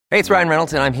Hey, it's Ryan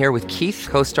Reynolds, and I'm here with Keith,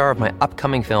 co-star of my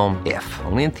upcoming film, If,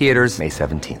 only in theaters May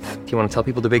 17th. Do you want to tell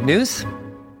people the big news?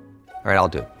 All right, I'll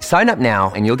do it. Sign up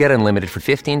now and you'll get unlimited for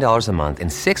 $15 a month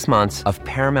and 6 months of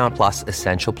Paramount Plus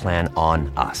Essential Plan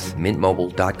on us.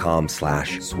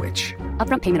 MintMobile.com/switch.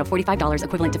 Upfront payment of $45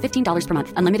 equivalent to $15 per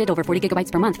month. Unlimited over 40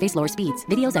 gigabytes per month. Face lower speeds.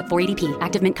 Videos at 480p.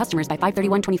 Active Mint customers by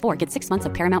 531.24 get 6 months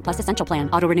of Paramount Plus Essential Plan.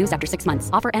 Auto renews after 6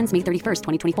 months. Offer ends May 31st,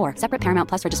 2024. Separate Paramount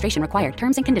Plus registration required.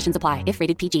 Terms and conditions apply if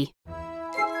rated PG.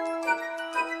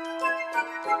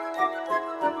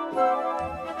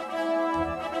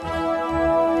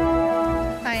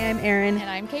 Hi, I'm Erin. And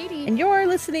I'm Katie. And you're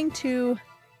listening to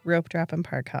Rope Drop and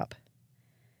Park Hop.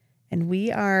 And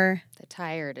we are The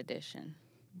tired edition.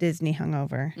 Disney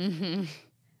hungover. Mm-hmm.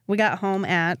 We got home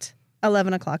at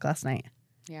 11 o'clock last night.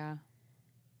 Yeah.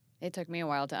 It took me a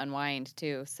while to unwind,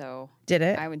 too. So Did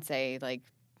it? I would say like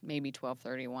maybe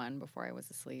 12:31 before I was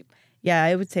asleep. Yeah,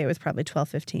 I would say it was probably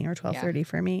 12:15 or 12:30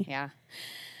 for me. Yeah.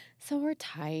 So we're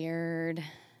tired.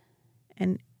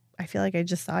 And I feel like I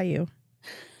just saw you.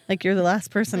 Like you're the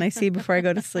last person I see before I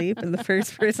go to sleep and the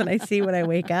first person I see when I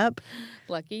wake up.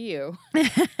 Lucky you.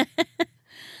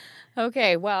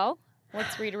 Okay, well,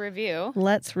 let's read a review.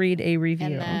 Let's read a review.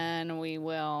 And then we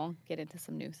will get into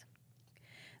some news.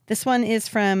 This one is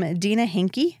from Dina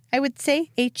Henke, I would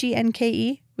say.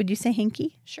 Henke. Would you say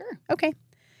Henke? Sure. Okay.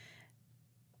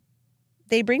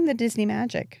 They bring the Disney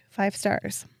magic. 5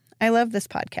 stars. I love this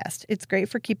podcast. It's great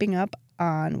for keeping up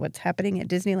on what's happening at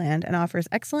Disneyland and offers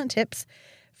excellent tips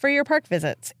for your park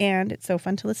visits. And it's so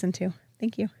fun to listen to.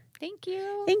 Thank you. Thank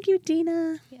you. Thank you,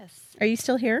 Dina. Yes. Are you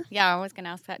still here? Yeah, I was going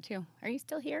to ask that, too. Are you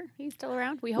still here? Are you still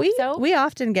around? We hope so. We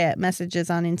often get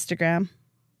messages on Instagram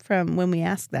from when we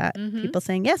ask that. Mm-hmm. People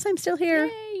saying, yes, I'm still here,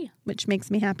 Yay. which makes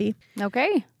me happy.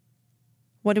 Okay.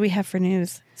 What do we have for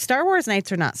news? Star Wars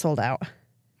nights are not sold out.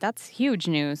 That's huge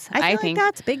news. I think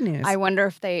that's big news. I wonder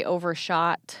if they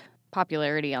overshot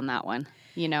popularity on that one.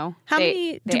 You know, do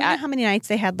we know how many nights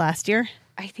they had last year?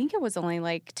 I think it was only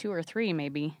like 2 or 3,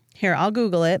 maybe. Here, I'll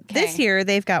Google it. Okay. This year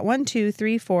they've got 1, 2,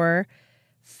 3, 4,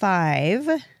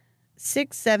 5,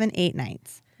 6, 7, 8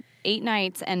 nights. 8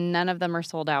 nights, and none of them are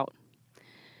sold out.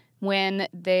 When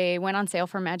they went on sale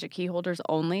for Magic Key holders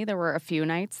only, there were a few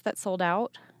nights that sold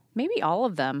out. Maybe all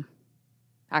of them.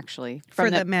 Actually,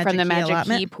 from the Magic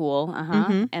Key pool.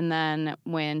 Mm-hmm. And then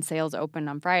when sales opened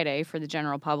on Friday for the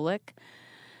general public,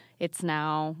 it's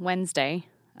now Wednesday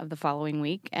of the following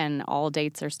week, and all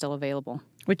dates are still available.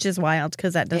 Which is wild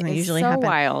because that doesn't usually so happen.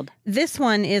 Wild. This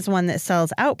one is one that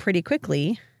sells out pretty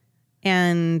quickly.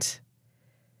 And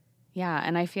yeah,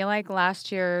 and I feel like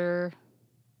last year,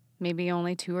 maybe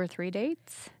only 2 or 3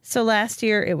 dates. So last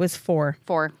year it was 4.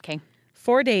 4, okay.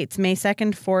 4 dates, May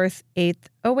 2nd, 4th, 8th.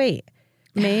 Oh, wait.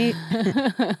 May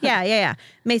yeah.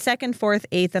 May 2nd, 4th,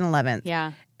 8th, and 11th.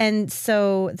 Yeah. And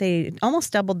so they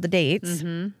almost doubled the dates.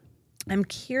 Mm-hmm. I'm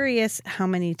curious how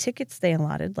many tickets they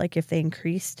allotted, like if they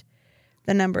increased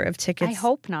the number of tickets. I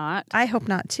hope not. I hope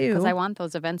not, too. Because I want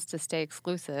those events to stay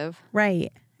exclusive.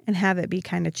 Right. And have it be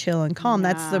kind of chill and calm.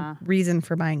 Yeah. That's the reason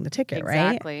for buying the ticket,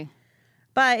 right? Exactly.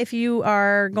 But if you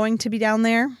are going to be down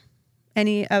there,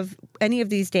 any of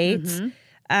these dates,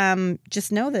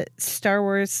 just know that Star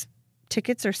Wars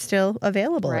tickets are still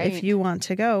available if you want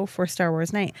to go for Star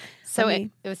Wars night. So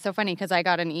it was so funny because I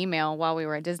got an email while we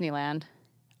were at Disneyland.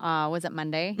 Was it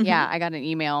Monday? Mm-hmm. Yeah, I got an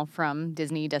email from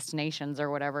Disney Destinations or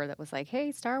whatever that was like,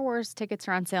 hey, Star Wars tickets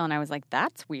are on sale. And I was like,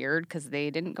 that's weird because they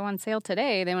didn't go on sale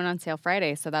today. They went on sale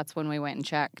Friday. So that's when we went and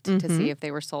checked to see if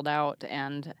they were sold out.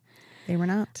 And they were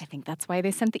not. I think that's why they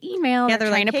sent the email. Yeah, they're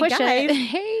trying like, to push guys. it.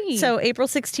 Hey. So April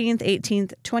 16th,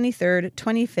 18th, 23rd,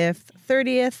 25th,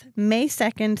 30th, May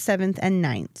 2nd, 7th, and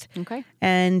 9th. Okay.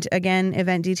 And again,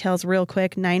 event details real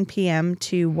quick, 9 p.m.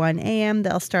 to 1 a.m.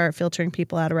 They'll start filtering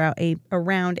people out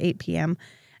around 8 p.m.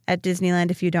 at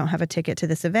Disneyland if you don't have a ticket to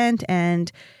this event.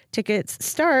 And tickets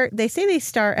they say they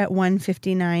start at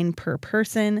 $159 per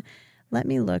person. Let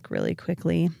me look really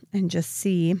quickly and just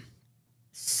see.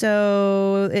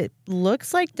 So it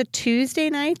looks like the Tuesday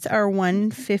nights are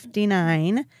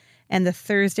 $159 and the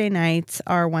Thursday nights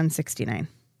are $169.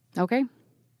 Okay.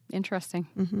 Interesting.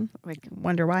 Mm-hmm. Like,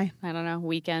 wonder why. I don't know.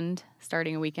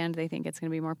 Starting a weekend, they think it's going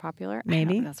to be more popular.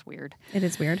 Maybe. That's weird. It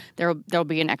is weird. There'll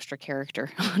be an extra character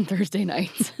on Thursday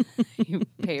nights. You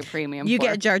pay a premium You for.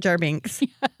 get Jar Jar Binks.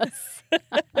 Yes.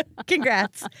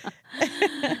 Congrats.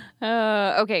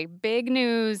 Okay, big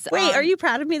news. Wait, are you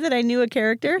proud of me that I knew a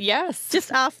character? Yes.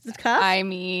 Just off the cuff? I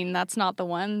mean, that's not the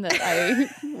one that I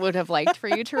would have liked for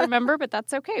you to remember, but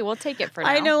that's okay. We'll take it for now.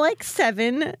 I know like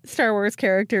 7 Star Wars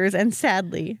characters, and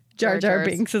sadly, Jar Jar Jar Jars.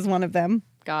 Binks is one of them.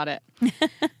 Got it.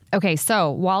 Okay,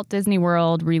 so Walt Disney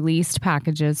World released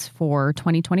packages for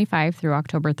 2025 through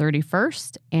October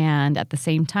 31st, and at the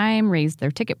same time raised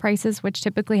their ticket prices, which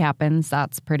typically happens.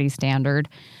 That's pretty standard.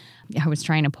 I was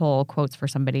trying to pull quotes for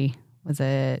somebody. Was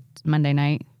it Monday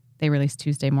night? They released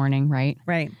Tuesday morning, right?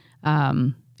 Right.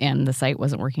 And the site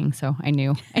wasn't working, so I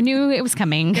knew it was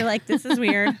coming. You're like, this is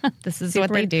weird. This is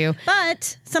what they do.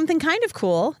 But something kind of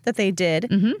cool that they did,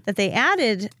 that they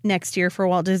added next year for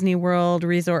Walt Disney World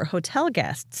Resort hotel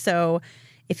guests. So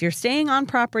if you're staying on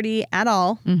property at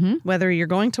all, whether you're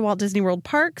going to Walt Disney World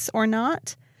parks or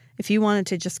not, if you wanted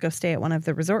to just go stay at one of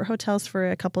the resort hotels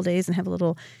for a couple days and have a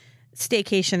little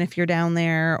staycation if you're down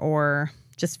there, or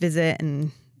just visit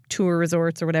and tour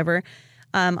resorts or whatever,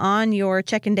 on your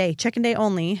check-in day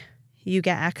only, you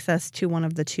get access to one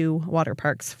of the 2 water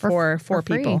parks for 4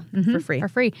 people for free. For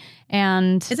free.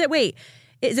 And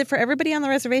Is it for everybody on the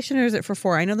reservation, or is it for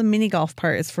 4? I know the mini golf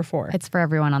part is for 4. it's for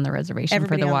everyone on the reservation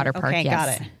Everybody for the on water the- park. okay,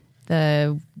 Yes. got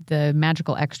it. The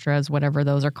magical extras, whatever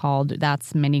those are called,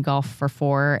 that's mini golf for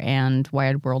 4 and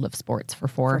Wide World of Sports for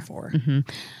 4. For 4.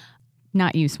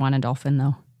 Not you, Swan and Dolphin,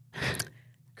 though.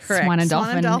 Correct. Swan and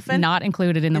Dolphin not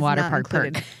included in the is water not park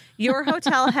included. perk. Your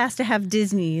hotel has to have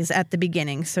Disney's at the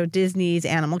beginning. So Disney's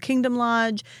Animal Kingdom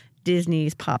Lodge,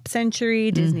 Disney's Pop Century,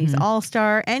 Disney's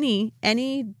All-Star, any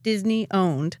Disney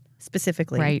owned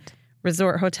specifically Right.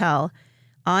 resort hotel.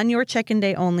 On your check-in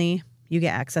day only, you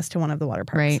get access to one of the water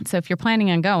parks. Right. So if you're planning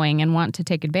on going and want to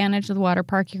take advantage of the water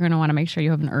park, you're going to want to make sure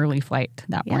you have an early flight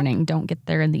that morning. Don't get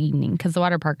there in the evening because the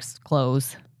water parks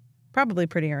close. Probably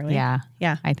pretty early. Yeah.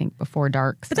 Yeah. I think before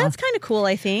dark. But so. that's kind of cool,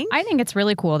 I think. I think it's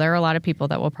really cool. There are a lot of people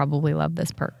that will probably love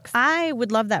this perk. I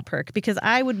would love that perk because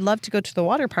I would love to go to the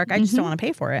water park. I just don't want to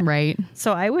pay for it. Right.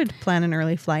 So I would plan an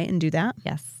early flight and do that.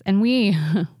 Yes. And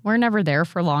we're never there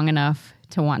for long enough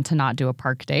to want to not do a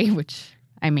park day, which,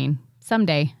 I mean,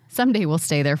 someday we'll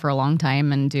stay there for a long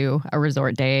time and do a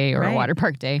resort day or a water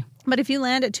park day. But if you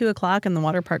land at 2:00 and the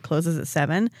water park closes at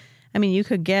 7, I mean, you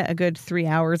could get a good 3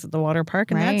 hours at the water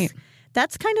park. And Right.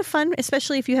 that's kind of fun,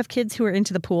 especially if you have kids who are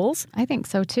into the pools. I think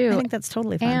so too. I think that's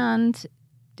totally fun. And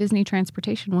Disney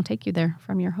transportation will take you there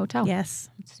from your hotel. Yes.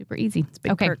 It's super easy. It's a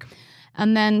big perk.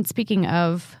 And then speaking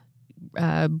of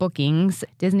bookings,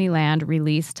 Disneyland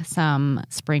released some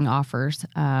spring offers.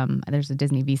 There's a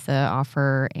Disney Visa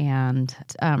offer, and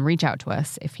reach out to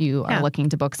us if you are looking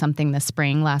to book something this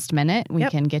spring last minute. We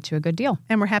can get you a good deal.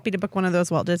 And we're happy to book one of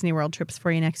those Walt Disney World trips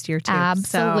for you next year, too.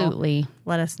 Absolutely. So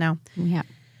let us know. Yeah.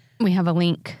 We have a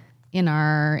link in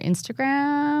our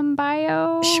Instagram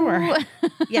bio. Sure.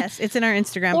 Yes, it's in our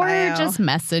Instagram Or bio. just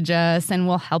message us and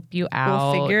we'll help you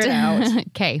out. We'll figure it out.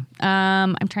 Okay.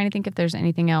 I'm trying to think if there's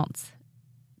anything else.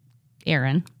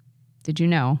 Aaron, did you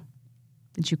know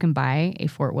that you can buy a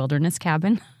Fort Wilderness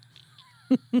cabin?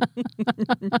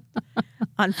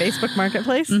 On Facebook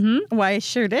Marketplace? Why, I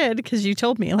sure did, because you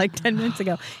told me like 10 minutes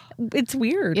ago. It's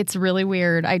weird. It's really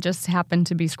weird. I just happened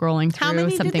to be scrolling through How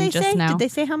many something did they just say? now. Did they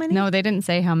say how many? No, they didn't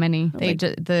say how many. Like-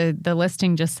 The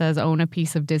listing just says own a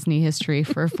piece of Disney history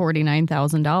for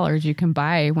 $49,000. You can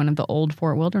buy one of the old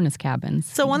Fort Wilderness cabins.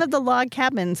 So one of the log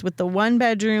cabins with the 1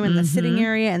 bedroom and the sitting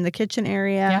area and the kitchen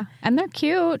area. Yeah, and they're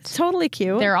cute. Totally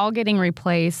cute. They're all getting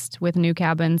replaced with new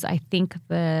cabins. I think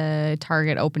the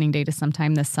Target opening date is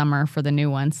sometime this summer for the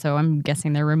new ones. So I'm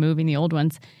guessing they're removing the old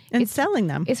ones. and selling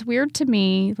them. It's weird to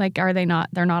me. Like, are they not?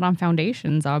 They're not on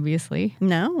foundations, obviously.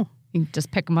 No. You can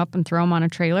just pick them up and throw them on a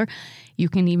trailer. You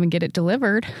can even get it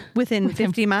delivered Within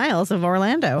 50 miles of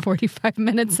Orlando. 45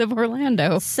 minutes of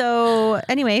Orlando. So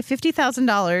anyway,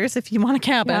 $50,000 if you want a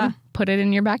cabin. Yeah. Put it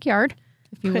in your backyard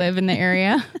if you live in the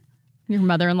area. Your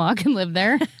mother-in-law can live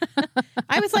there.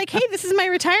 I was like, hey, this is my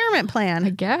retirement I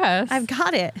plan. guess. I've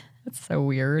got it. That's so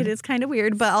weird. It is kind of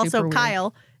weird, but also Super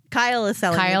weird. Kyle is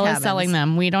selling the Kyle is cabins. selling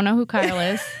them. We don't know who Kyle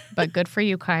is, but good for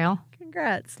you, Kyle.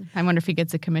 Congrats. I wonder if he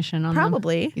gets a commission on them.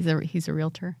 Probably. He's a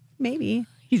realtor. Maybe.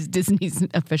 He's Disney's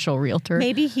official realtor.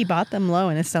 Maybe he bought them low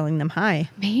and is selling them high.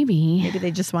 Maybe Maybe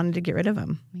they just wanted to get rid of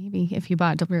them. if you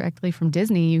bought directly from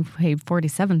Disney, you paid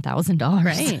 $47,000.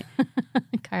 Right.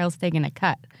 Kyle's taking a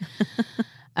cut.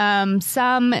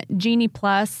 Some Genie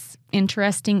Plus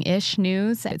interesting-ish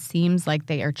news. It seems like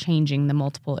they are changing the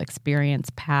multiple experience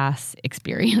pass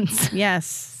experience.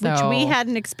 Yes, which So- we had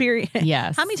an experience.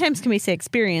 Yes. How many times can we say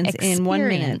experience in 1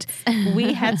 minute?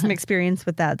 We had some experience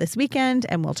with that this weekend,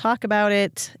 and we'll talk about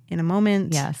it in a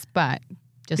moment. Yes, but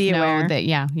just Be know aware. that,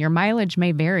 your mileage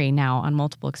may vary now on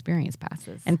multiple experience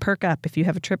passes. And perk up if you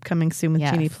have a trip coming soon with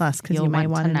Yes, Genie Plus, because you'll you might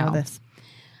want want to to know know. this.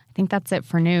 I think that's it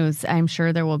for news. I'm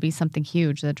sure there will be something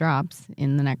huge that drops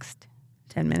in the next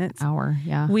 10 minutes. Hour,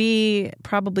 yeah. We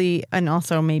probably, and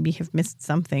also maybe have missed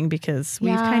something because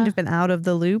we've kind of been out of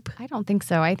the loop. I don't think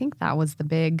so. I think that was the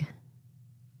big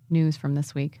news from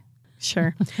this week.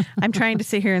 Sure. I'm trying to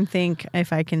sit here and think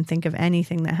if I can think of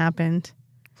anything that happened.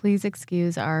 Please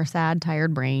excuse our sad,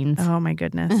 tired brains. Oh, my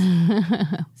goodness.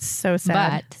 So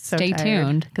sad. But so stay tired.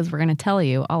 tuned because we're going to tell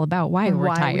you all about why we're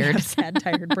We tired. have sad,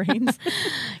 tired brains.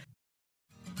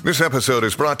 This episode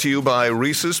is brought to you by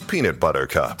Reese's Peanut Butter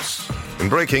Cups. In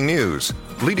breaking news,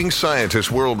 leading scientists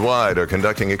worldwide are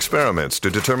conducting experiments to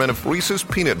determine if Reese's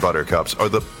Peanut Butter Cups are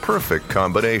the perfect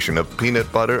combination of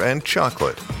peanut butter and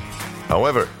chocolate.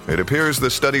 However, it appears the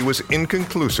study was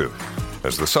inconclusive,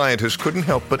 as the scientists couldn't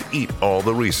help but eat all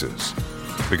the Reese's.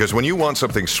 Because when you want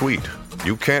something sweet,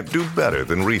 you can't do better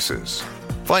than Reese's.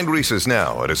 Find Reese's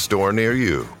now at a store near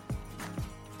you.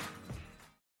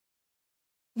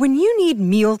 When you need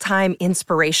mealtime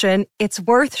inspiration, it's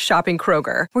worth shopping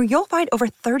Kroger, where you'll find over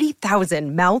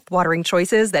 30,000 mouth-watering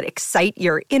choices that excite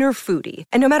your inner foodie.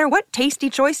 And no matter what tasty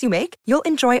choice you make, you'll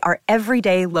enjoy our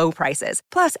everyday low prices,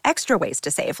 plus extra ways to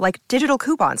save, like digital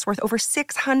coupons worth over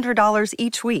 $600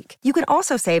 each week. You can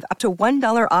also save up to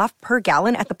 $1 off per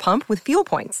gallon at the pump with fuel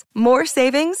points. More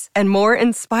savings and more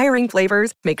inspiring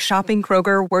flavors make shopping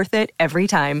Kroger worth it every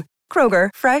time. Kroger,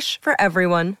 fresh for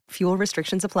everyone. Fuel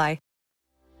restrictions apply.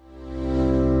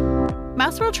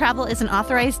 Mouse World Travel is an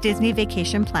authorized Disney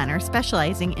vacation planner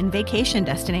specializing in vacation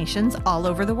destinations all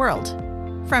over the world.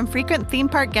 From frequent theme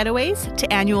park getaways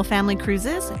to annual family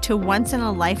cruises to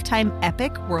once-in-a-lifetime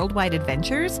epic worldwide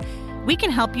adventures, we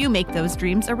can help you make those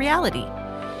dreams a reality.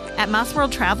 At Mouse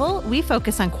World Travel, we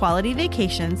focus on quality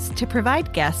vacations to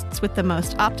provide guests with the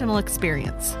most optimal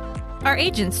experience. Our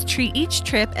agents treat each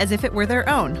trip as if it were their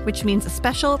own, which means a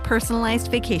special, personalized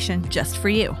vacation just for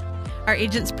you. Our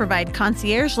agents provide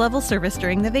concierge-level service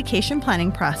during the vacation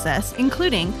planning process,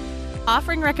 including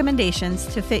offering recommendations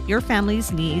to fit your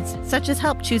family's needs, such as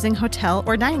help choosing hotel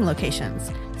or dining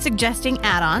locations, suggesting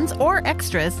add-ons or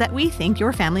extras that we think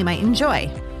your family might enjoy,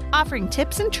 offering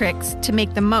tips and tricks to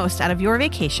make the most out of your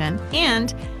vacation,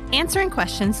 and answering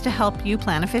questions to help you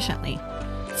plan efficiently.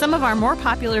 Some of our more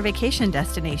popular vacation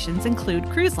destinations include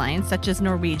cruise lines such as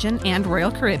Norwegian and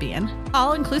Royal Caribbean,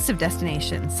 all-inclusive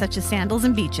destinations such as Sandals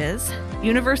and Beaches,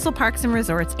 Universal Parks and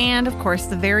Resorts, and, of course,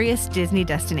 the various Disney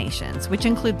destinations, which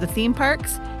include the theme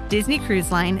parks, Disney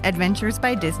Cruise Line, Adventures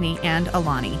by Disney, and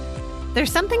Alani.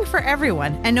 There's something for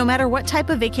everyone, and no matter what type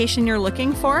of vacation you're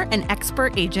looking for, an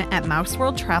expert agent at Mouse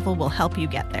World Travel will help you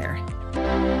get there.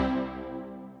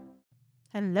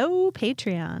 Hello,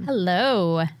 Patreon.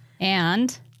 Hello.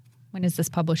 And when is this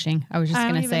publishing? I was just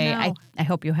going to say, I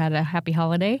hope you had a happy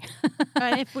holiday.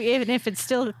 Even if it's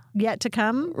still yet to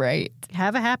come, Right.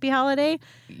 have a happy holiday.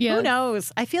 Yeah. Who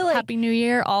knows? I feel like Happy New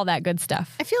Year, all that good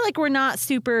stuff. I feel like we're not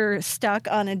super stuck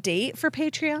on a date for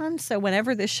Patreon. So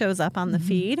whenever this shows up on the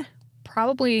feed,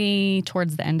 Probably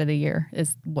towards the end of the year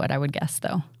is what I would guess,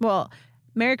 though. well,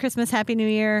 Merry Christmas, Happy New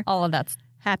Year, All of that's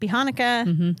Happy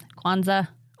Hanukkah, Kwanzaa.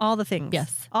 all the things.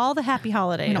 Yes. All the happy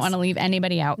holidays. We don't want to leave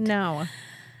anybody out. No.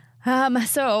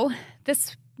 So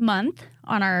this month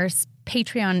on our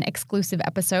Patreon exclusive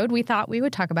episode, we thought we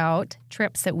would talk about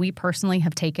trips that we personally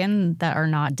have taken that are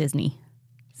not Disney.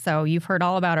 So you've heard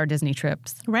all about our Disney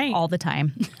trips Right. all the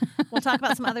time. We'll talk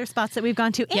about some other spots that we've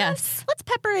gone to. And Yes. let's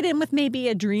pepper it in with maybe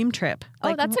a dream trip.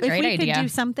 Oh, that's a great If we idea. could do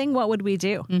something, what would we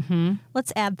do? Mm-hmm.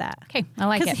 Let's add that. Okay, I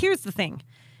like Because it. here's the thing.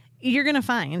 You're going to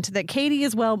find that Katie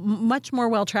is much more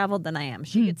well-traveled than I am.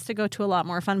 She gets to go to a lot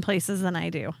more fun places than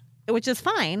I do, which is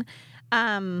fine.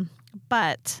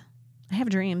 But I have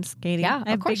dreams, Katie. Yeah, I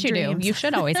have of course big you dreams. do. You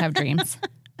should always have dreams.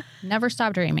 Never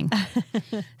stop dreaming.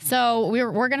 So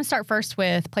we're going to start first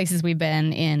with places we've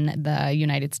been in the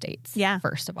United States. Yeah.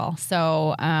 First of all.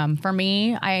 So for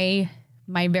me,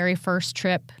 my very first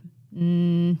trip,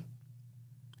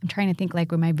 I'm trying to think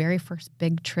like with my very first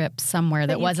big trip somewhere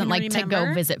that you wasn't can like to remember?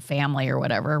 go visit family or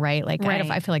whatever, right? Like Right.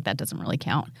 I feel like that doesn't really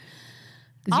count.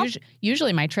 Because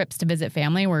usually my trips to visit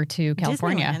family were to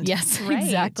California. Disneyland. Yes, Right.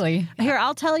 exactly. Here,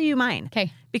 I'll tell you mine.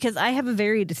 Okay. Because I have a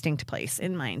very distinct place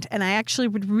in mind. And I actually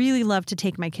would really love to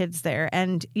take my kids there.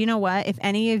 And you know what? If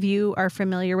any of you are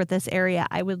familiar with this area,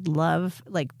 I would love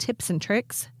like tips and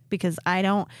tricks because I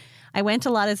went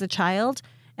a lot as a child.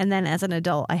 And then as an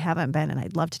adult, I haven't been. And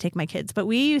I'd love to take my kids. But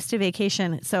we used to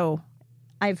vacation. So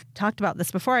I've talked about this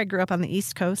before. I grew up on the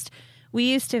East Coast. We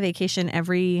used to vacation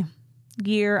every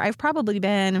year. I've probably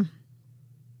been,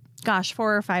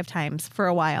 4 or 5 times for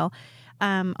a while.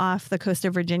 Off the coast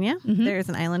of Virginia. There's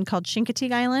an island called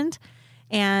Chincoteague Island.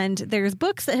 And there's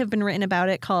books that have been written about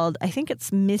it called, I think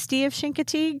it's Misty of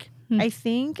Chincoteague. I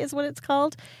think is what it's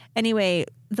called. Anyway,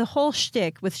 the whole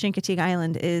shtick with Chincoteague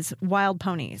Island is wild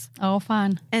ponies. Oh,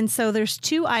 fun. And so there's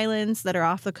 2 islands that are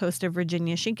off the coast of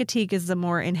Virginia. Chincoteague is the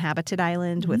more inhabited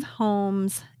island with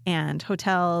homes and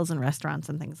hotels and restaurants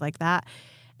and things like that.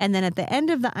 And then at the end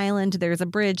of the island, there's a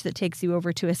bridge that takes you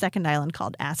over to a second island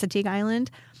called Assateague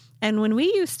Island. And when we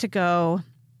used to go,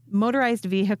 motorized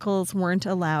vehicles weren't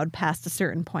allowed past a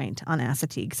certain point on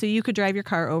Assateague. So you could drive your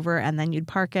car over and then you'd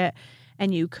park it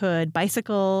and you could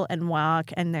bicycle and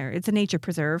walk. And it's a nature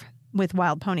preserve with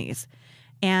wild ponies.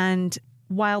 And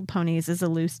wild ponies is a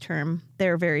loose term.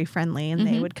 They're very friendly and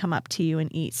they would come up to you and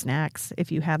eat snacks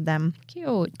if you had them.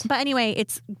 Cute. But anyway,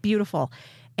 it's beautiful.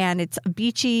 And it's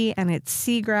beachy and it's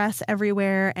seagrass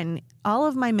everywhere. And all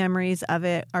of my memories of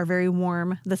it are very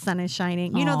warm. The sun is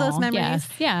shining. You know those memories? Yes.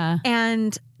 Yeah.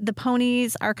 And the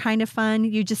ponies are kind of fun.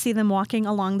 You just see them walking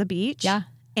along the beach. Yeah.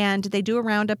 And they do a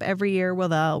roundup every year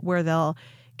where they'll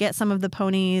get some of the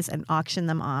ponies and auction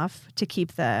them off to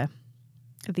keep the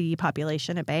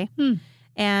population at bay.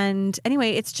 And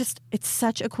anyway, it's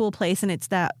such a cool place. And it's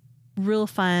that real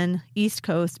fun East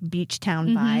Coast beach town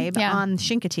vibe on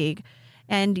Chincoteague.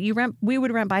 And we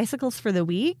would rent bicycles for the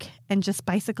week and just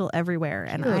bicycle everywhere.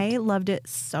 And I loved it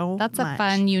so much. That's a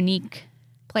fun, unique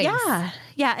place. Yeah.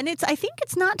 Yeah. And I think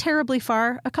it's not terribly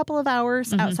far, a couple of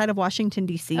hours outside of Washington,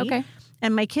 D.C. Okay.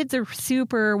 And my kids are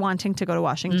super wanting to go to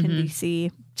Washington,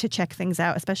 D.C. to check things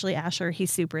out, especially Asher.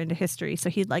 He's super into history. So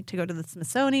he'd like to go to the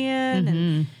Smithsonian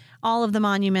and all of the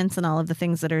monuments and all of the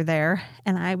things that are there.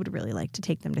 And I would really like to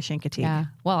take them to Chincoteague. Yeah.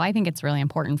 Well, I think it's really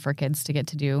important for kids to get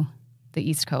to do the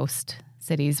East Coast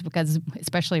cities because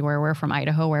especially where we're from,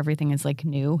 Idaho, where everything is like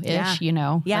new-ish, you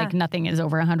know, like nothing is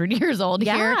over 100 years old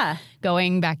here.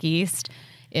 Going back east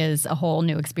is a whole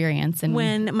new experience. And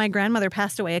when my grandmother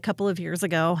passed away a couple of years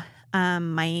ago,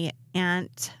 my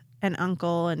aunt and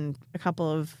uncle and a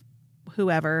couple of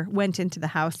whoever went into the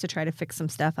house to try to fix some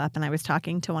stuff up. And I was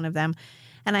talking to one of them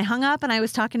and I hung up and I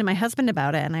was talking to my husband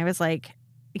about it. And I was like,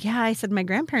 yeah, I said, my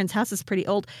grandparents' house is pretty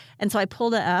old. And so I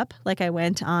pulled it up, like I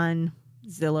went on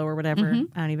Zillow or whatever.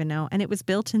 I don't even know. And it was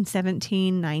built in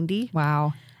 1790.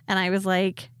 Wow. And I was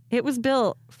like, it was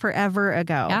built forever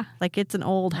ago. Yeah. Like it's an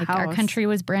old house. Our country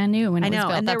was brand new when it was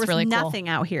built. And there That's was really nothing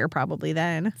out here probably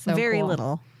then. So very cool.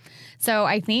 little. So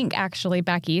I think actually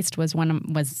back east was one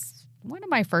of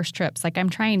my first trips. Like I'm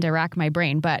trying to rack my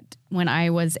brain, but when I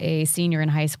was a senior in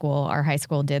high school, our high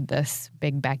school did this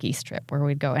big back east trip where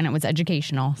we'd go, and it was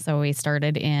educational. So we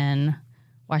started in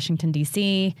Washington,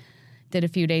 D.C., did a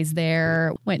few days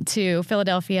there, went to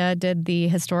Philadelphia, did the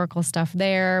historical stuff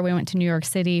there. We went to New York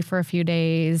City for a few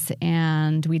days,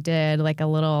 and we did like a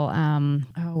little,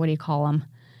 what do you call them?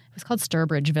 It was called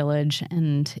Sturbridge Village,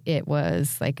 and it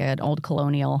was like an old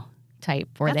colonial type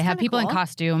where they have people in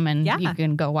costume and you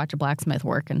can go watch a blacksmith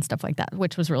work and stuff like that,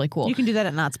 which was really cool. You can do that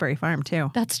at Knott's Berry Farm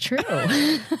too. That's true.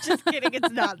 Just kidding,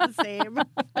 it's not the same.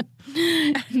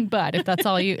 But if that's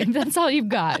all you've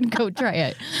got, go try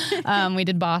it. We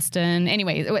did Boston.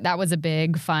 Anyway, that was a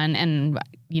big fun, and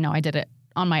I did it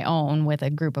on my own with a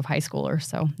group of high schoolers,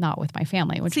 so not with my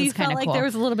family, which was kind of cool. So you felt like there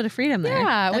was a little bit of freedom there.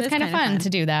 Yeah, it was kind of fun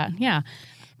to do that. Yeah.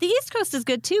 The East Coast is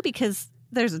good too because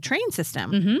there's a train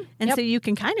system. And so you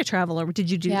can kind of travel over. Did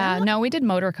you do that? Yeah, no, we did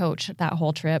motor coach that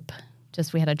whole trip.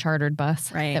 Just we had a chartered bus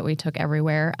that we took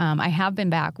everywhere. I have been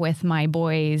back with my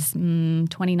boys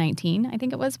 2019, I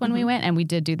think it was when we went, and we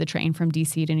did do the train from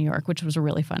D.C. to New York, which was a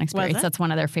really fun experience. That's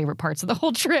one of their favorite parts of the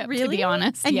whole trip, to be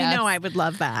honest. And I would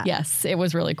love that. Yes, it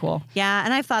was really cool. Yeah,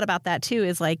 and I've thought about that too,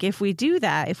 is like if we do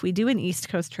an East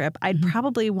Coast trip, I'd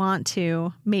probably want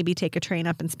to maybe take a train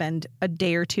up and spend a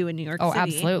day or two in New York City. Oh,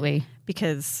 absolutely.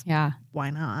 Because why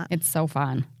not? It's so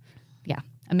fun. Yeah.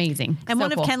 Amazing. And so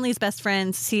one cool. of Kenley's best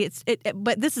friends,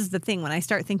 but this is the thing. When I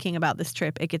start thinking about this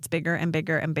trip, it gets bigger and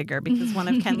bigger and bigger because one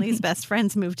of Kenley's best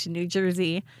friends moved to New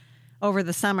Jersey over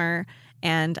the summer.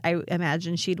 And I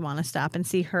imagine she'd want to stop and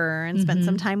see her and spend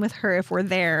some time with her if we're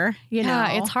there.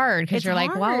 Yeah, it's hard because you're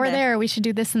like, while we're there, we should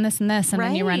do this and this and this. And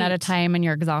then you run out of time and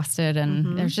you're exhausted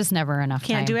and there's just never enough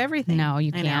time. Can't do everything. No,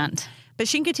 you can't. But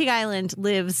Chincoteague Island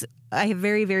lives, I have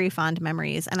very, very fond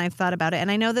memories, and I've thought about it. And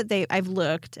I know that I've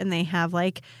looked, and they have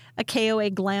like a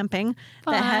KOA glamping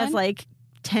that has like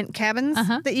tent cabins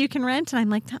that you can rent. And I'm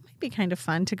like, that might be kind of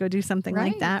fun to go do something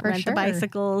like that. Rent the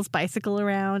bicycles, bicycle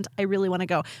around. I really want to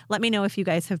go. Let me know if you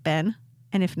guys have been,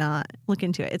 and if not, look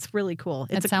into it. It's really cool.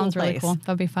 It sounds really cool.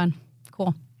 That'd be fun.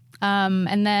 Cool.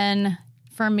 And then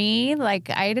for me, like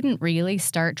I didn't really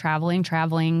start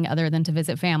traveling other than to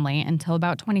visit family until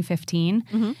about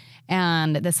 2015.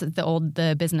 And this is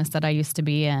the business that I used to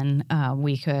be in.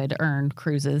 We could earn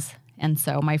cruises. And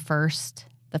so my first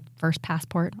The first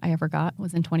passport I ever got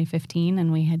was in 2015,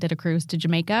 and we did a cruise to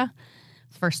Jamaica.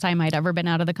 First time I'd ever been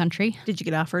out of the country. Did you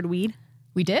get offered weed?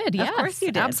 We did, yes. Of course you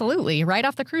did. Absolutely. Right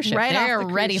off the cruise ship. Right They're off the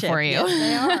cruise ready ship. for you.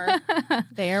 Yes, they are.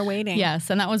 They are waiting. Yes,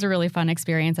 and that was a really fun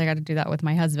experience. I got to do that with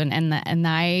my husband, and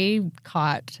I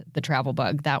caught the travel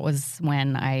bug. That was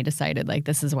when I decided, like,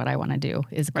 this is what I want to do,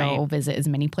 is go visit as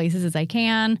many places as I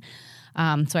can.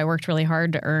 So I worked really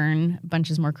hard to earn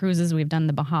bunches more cruises. We've done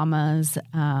the Bahamas.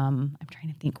 I'm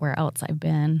trying to think where else I've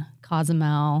been.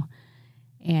 Cozumel.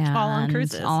 And All on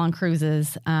cruises. All on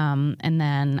cruises. And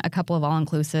then a couple of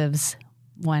all-inclusives.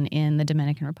 One in the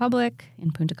Dominican Republic,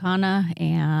 in Punta Cana,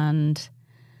 and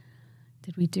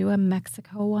did we do a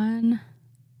Mexico one?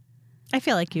 I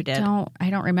feel like you did. I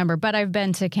don't remember, but I've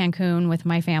been to Cancun with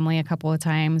my family a couple of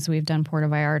times. We've done Puerto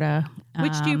Vallarta.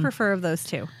 Which do you prefer of those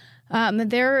two?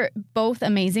 They're both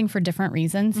amazing for different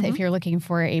reasons. If you're looking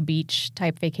for a beach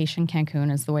type vacation,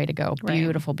 Cancun is the way to go. Right.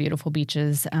 Beautiful, beautiful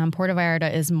beaches. Puerto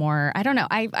Vallarta is more, I don't know.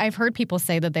 I've heard people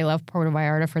say that they love Puerto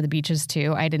Vallarta for the beaches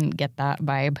too. I didn't get that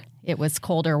vibe. It was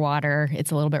colder water.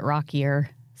 It's a little bit rockier.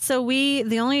 So we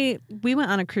went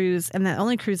on a cruise, and the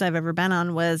only cruise I've ever been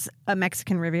on was a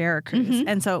Mexican Riviera cruise.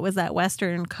 And so it was that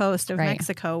western coast of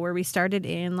Mexico where we started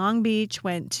in Long Beach,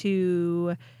 went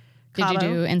to Cabo. Did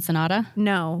you do Ensenada?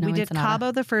 No, we did Ensenada.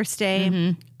 Cabo the first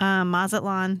day,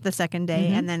 Mazatlan the second day,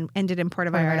 and then ended in Puerto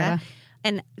Vallarta.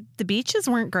 And the beaches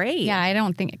weren't great. Yeah, I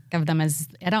don't think of them as,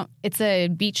 it's a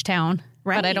beach town.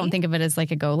 Right. But I don't think of it as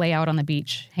like a go lay out on the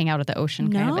beach, hang out at the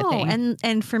ocean kind of a thing.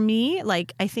 And for me,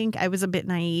 like, I think I was a bit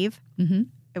naive. Mm-hmm.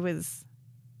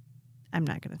 I'm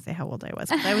not going to say how old I was,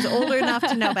 but I was older enough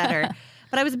to know better.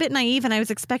 But I was a bit naive, and I was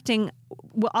expecting,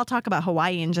 well, I'll talk about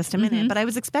Hawaii in just a minute, but I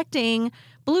was expecting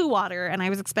blue water, and I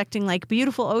was expecting like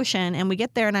beautiful ocean, and we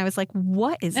get there and I was like,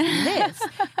 what is this?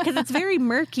 Because it's very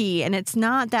murky and it's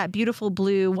not that beautiful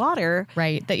blue water.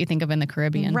 Right, that you think of in the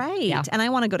Caribbean. Right. Yeah. And I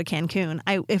want to go to Cancun.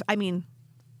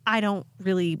 I don't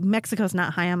really, Mexico's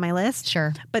not high on my list.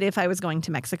 Sure. But if I was going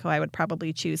to Mexico, I would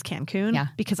probably choose Cancun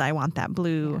because I want that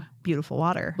blue, beautiful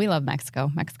water. We love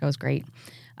Mexico. Mexico's great.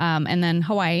 And then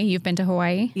Hawaii. You've been to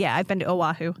Hawaii? Yeah, I've been to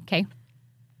Oahu. Okay.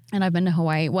 And I've been to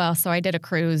Hawaii. Well, so I did a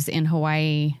cruise in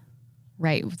Hawaii,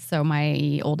 right? So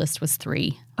my oldest was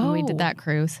 3 when we did that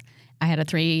cruise. I had a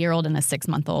 3-year-old and a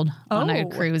 6-month-old on a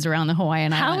cruise around the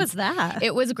Hawaiian Islands. How was that?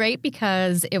 It was great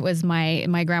because it was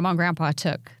my grandma and grandpa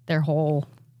took their whole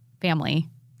family.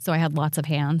 So I had lots of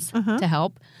hands to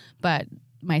help. But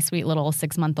my sweet little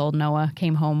 6-month-old Noah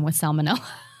came home with salmonella.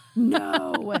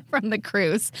 No. From the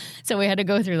cruise. So we had to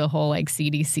go through the whole like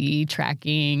CDC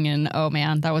tracking, and oh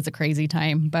man, that was a crazy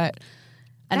time. But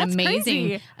an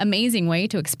amazing way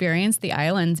to experience the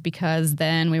islands, because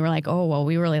then we were like, oh, well,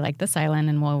 we really like this island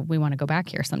and we want to go back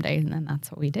here someday. And then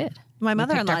that's what we did. My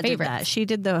mother-in-law did favorites. that. She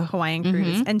did the Hawaiian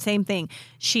cruise, and same thing.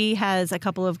 She has a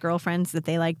couple of girlfriends that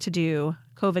they like to do.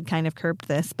 COVID kind of curbed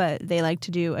this, but they like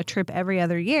to do a trip every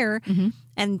other year.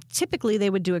 And typically they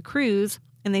would do a cruise,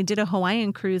 and they did a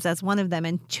Hawaiian cruise as one of them,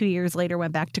 and 2 years later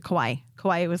went back to Kauai.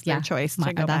 Kauai was their choice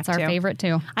to go back to. That's our favorite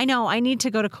too. I know. I need to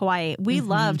go to Kauai. We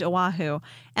loved Oahu.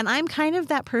 And I'm kind of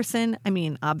that person. I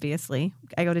mean, obviously,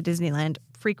 I go to Disneyland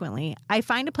frequently. I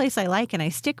find a place I like and I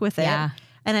stick with it. Yeah.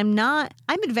 And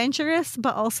I'm adventurous,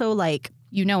 but also like,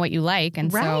 you know what you like,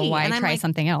 and so why and I'm try like,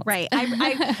 something else? Right.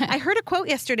 I heard a quote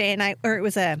yesterday, and it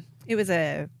was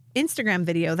a Instagram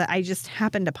video that I just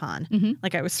happened upon.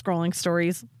 Like I was scrolling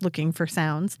stories looking for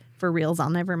sounds for reels I'll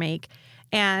never make.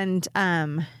 And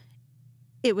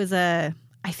it was I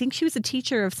think she was a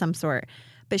teacher of some sort,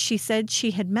 but she said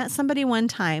she had met somebody one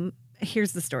time.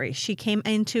 Here's the story. She came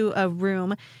into a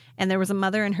room, and there was a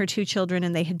mother and her 2 children,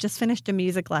 and they had just finished a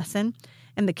music lesson,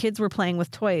 and the kids were playing with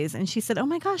toys. And she said, oh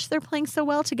my gosh, they're playing so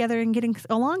well together and getting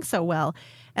along so well.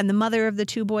 And the mother of the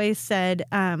 2 boys said,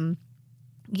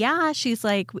 yeah, she's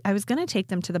like, I was going to take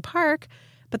them to the park,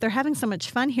 but they're having so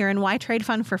much fun here, and why trade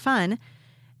fun for fun?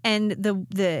 And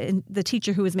the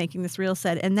teacher who was making this reel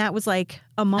said, and that was like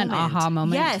a moment. An aha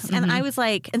moment. Yes. And I was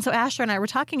like, and so Asher and I were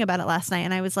talking about it last night,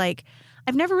 and I was like,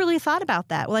 I've never really thought about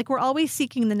that. Like, we're always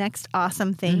seeking the next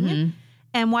awesome thing.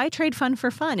 And why trade fun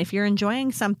for fun? If you're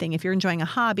enjoying something, if you're enjoying a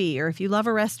hobby, or if you love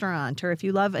a restaurant, or if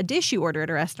you love a dish you order at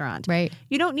a restaurant, right?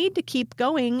 You don't need to keep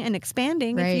going and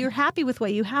expanding. Right. If you're happy with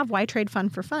what you have, why trade fun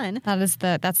for fun? That's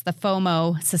the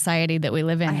FOMO society that we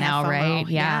live in now, FOMO, right?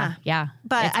 Yeah.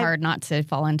 But it's hard not to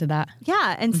fall into that.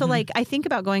 Yeah. And so like I think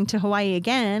about going to Hawaii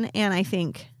again, and I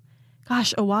think,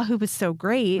 gosh, Oahu was so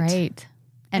great. Right.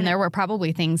 And there were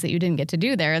probably things that you didn't get to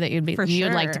do there that you'd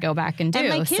like to go back and do. And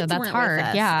my kids so that's weren't hard. with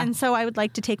us. Yeah. And so I would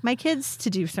like to take my kids to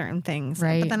do certain things.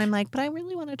 Right. But then I'm like, but I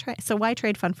really want to try. So why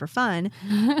trade fun for fun?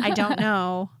 I don't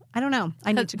know. I don't know.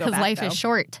 I need to go back, Because life though. is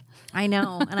short. I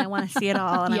know, and I want to see it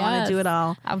all, and I want Yes. to do it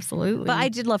all. Absolutely. But I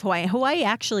did love Hawaii. Hawaii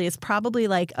actually is probably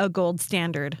like a gold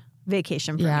standard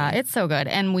vacation for me. Yeah, it's so good.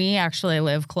 And we actually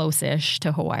live close-ish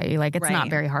to Hawaii. Like, it's not Right.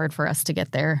 very hard for us to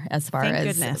get there as far Thank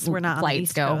as goodness we're not on the flights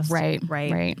East go. Coast. Right.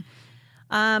 Right.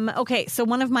 Okay, so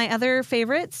one of my other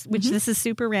favorites, which Mm-hmm. this is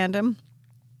super random.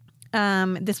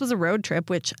 This was a road trip,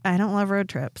 which I don't love road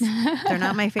trips. They're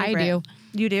not my favorite. do.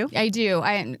 You do? I do.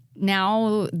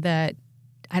 Now that,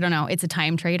 I don't know, it's a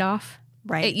time trade-off.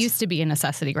 Right. It used to be a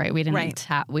necessity, right? We didn't Right.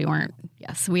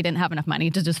 we didn't have enough money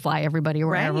to just fly everybody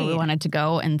wherever we Right. wanted to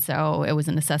go. And so it was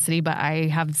a necessity, but I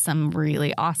have some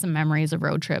really awesome memories of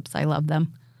road trips. I love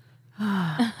them.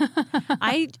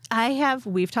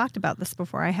 We've talked about this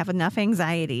before. I have enough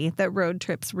anxiety that road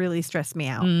trips really stress me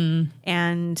out.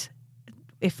 And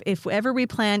if ever we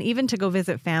plan, even to go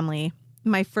visit family,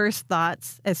 my first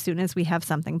thoughts, as soon as we have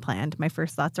something planned, my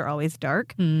first thoughts are always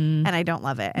dark, and I don't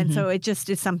love it. And so it just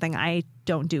is something I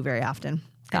don't do very often.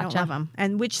 I don't Gotcha. love them,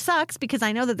 and which sucks because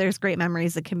I know that there's great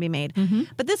memories that can be made.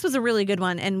 But this was a really good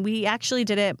one, and we actually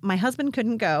did it. My husband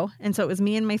couldn't go, and so it was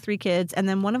me and my 3 kids, and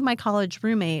then one of my college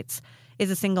roommates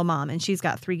is a single mom, and she's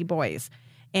got 3 boys.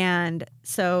 And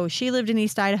so she lived in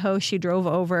East Idaho. She drove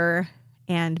over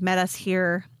and met us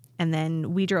here, and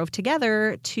then we drove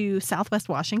together to Southwest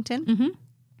Washington.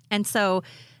 And so,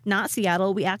 not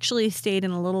Seattle. We actually stayed in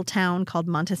a little town called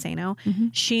Montesano.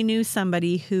 She knew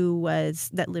somebody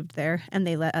that lived there, and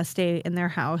they let us stay in their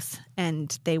house.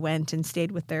 And they went and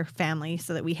stayed with their family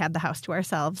so that we had the house to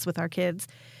ourselves with our kids.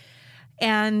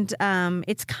 And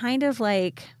it's kind of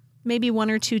like maybe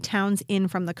 1 or 2 towns in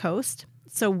from the coast.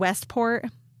 So Westport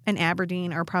and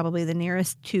Aberdeen are probably the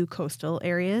nearest 2 coastal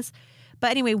areas. But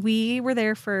anyway, we were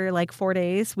there for like 4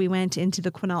 days. We went into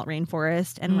the Quinault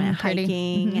Rainforest and went pretty.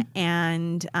 hiking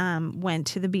and went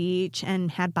to the beach and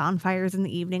had bonfires in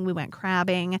the evening. We went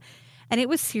crabbing. And it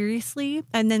was seriously,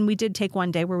 and then we did take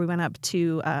one day where we went up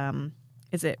to,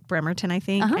 is it Bremerton, I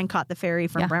think, and caught the ferry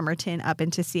from Bremerton up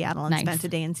into Seattle and spent a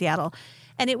day in Seattle.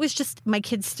 And it was just, my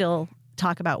kids still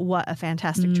talk about what a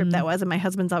fantastic trip that was. And my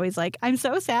husband's always like, I'm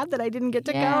so sad that I didn't get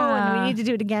to go and we need to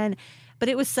do it again. But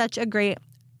it was such a great,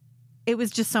 it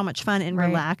was just so much fun and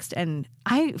relaxed. And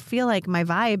I feel like my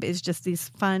vibe is just these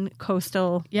fun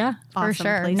coastal, Yeah, for awesome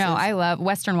sure. places. No, I love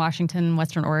Western Washington,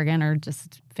 Western Oregon are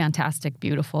just fantastic,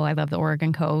 beautiful. I love the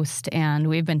Oregon coast. And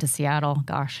we've been to Seattle,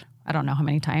 gosh, I don't know how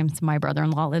many times. My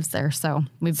brother-in-law lives there, so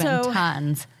we've been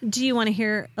tons. Do you want to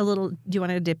hear a little, do you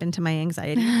want to dip into my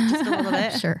anxiety just a little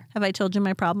bit? Sure. Have I told you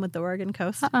my problem with the Oregon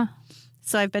coast?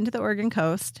 So I've been to the Oregon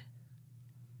coast.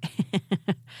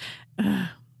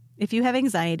 If you have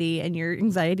anxiety and your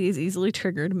anxiety is easily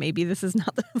triggered, maybe this is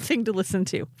not the thing to listen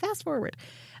to. Fast forward.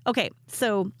 Okay,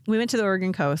 so we went to the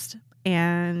Oregon coast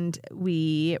and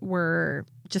we were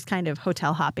just kind of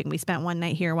hotel hopping. We spent one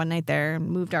night here, one night there, and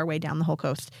moved our way down the whole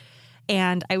coast.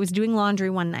 And I was doing laundry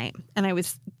one night and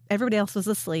everybody else was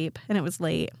asleep and it was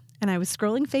late. And I was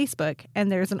scrolling Facebook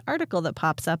and there's an article that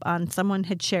pops up on someone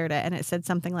had shared it and it said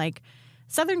something like,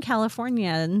 Southern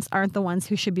Californians aren't the ones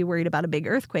who should be worried about a big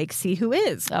earthquake. See who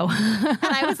is. Oh. And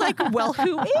I was like, well,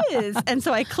 who is? And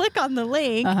so I click on the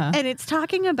link and it's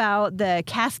talking about the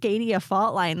Cascadia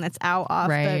fault line that's out off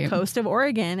the coast of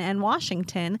Oregon and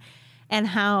Washington and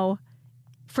how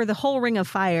for the whole Ring of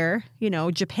Fire, you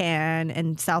know, Japan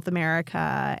and South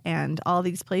America and all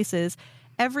these places,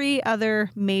 every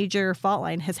other major fault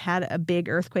line has had a big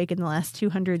earthquake in the last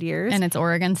 200 years. And it's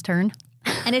Oregon's turn.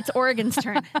 And it's Oregon's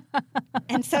turn.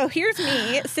 And so here's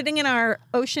me sitting in our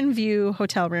Ocean View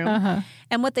hotel room.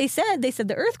 And what they said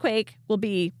the earthquake will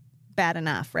be bad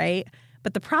enough, right?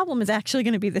 But the problem is actually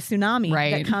going to be the tsunami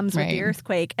that comes with the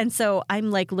earthquake. And so I'm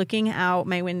like looking out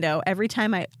my window every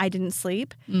time I didn't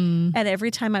sleep. And every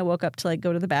time I woke up to like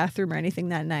go to the bathroom or anything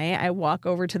that night, I walk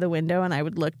over to the window and I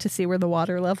would look to see where the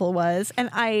water level was. And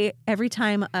every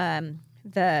time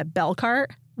the bell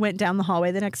cart went down the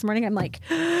hallway the next morning, I'm like,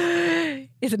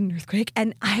 is it an earthquake?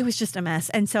 And I was just a mess.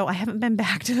 And so I haven't been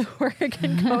back to the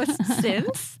Oregon coast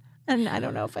since. And I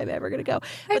don't know if I'm ever going to go.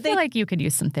 But I feel like you could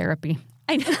use some therapy.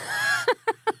 I know.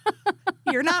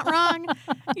 You're not wrong.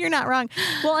 You're not wrong.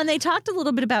 Well, and they talked a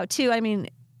little bit about, too, I mean,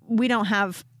 we don't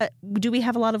have, do we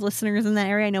have a lot of listeners in that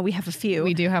area? I know we have a few.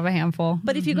 We do have a handful.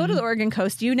 But if you go to the Oregon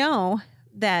coast, you know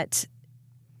that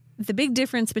the big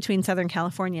difference between Southern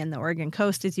California and the Oregon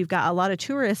coast is you've got a lot of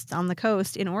tourists on the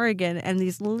coast in Oregon and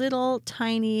these little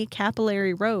tiny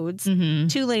capillary roads,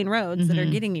 2-lane roads that are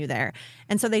getting you there.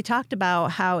 And so they talked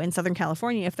about how in Southern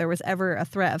California, if there was ever a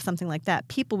threat of something like that,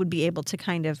 people would be able to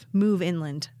kind of move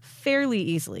inland fairly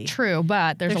easily. True,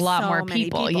 but there's a lot so more many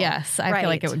people. Yes, I feel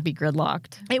like it would be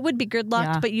gridlocked. It would be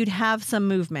gridlocked, but you'd have some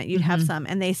movement. You'd have some.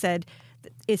 And they said,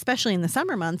 especially in the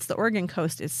summer months, the Oregon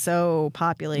coast is so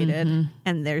populated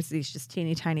and there's these just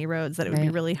teeny tiny roads that it would be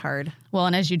really hard. Well,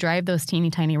 and as you drive those teeny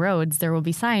tiny roads, there will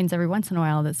be signs every once in a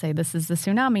while that say this is the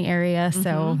tsunami area.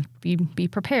 So be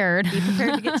prepared. Be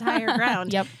prepared to get to higher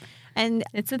ground. Yep. And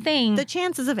it's a thing. the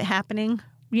chances of it happening,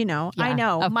 I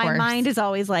know. of My course. mind is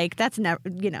always like, that's never,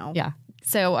 Yeah.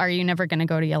 So are you never going to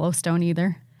go to Yellowstone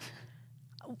either?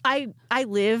 I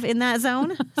live in that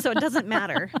zone, so it doesn't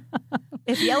matter.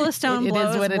 If Yellowstone It is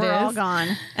blows, what it we're all is. gone.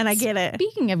 And I get it.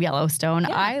 Speaking of Yellowstone,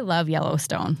 I love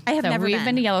Yellowstone. I have never We've been.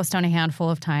 been to Yellowstone a handful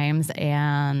of times,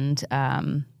 and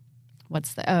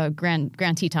what's the Grand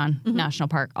Teton National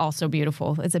Park, also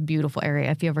beautiful. It's a beautiful area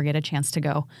if you ever get a chance to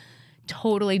go.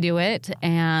 Totally do it.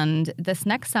 And this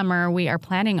next summer, we are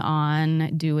planning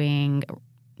on doing.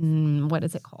 What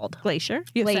is it called? Glacier?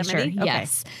 Glacier, Yosemite? Okay.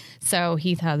 yes. So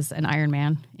Heath has an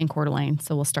Ironman in Coeur d'Alene,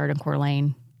 so we'll start in Coeur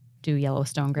d'Alene, do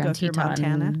Yellowstone, Grand Go through Teton,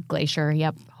 Montana. Glacier.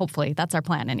 Yep, hopefully that's our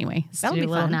plan anyway. is That'll to do be a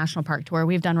little fun. national park tour.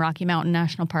 We've done Rocky Mountain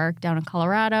National Park down in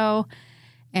Colorado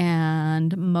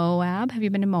and Moab. Have you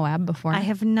been to Moab before? I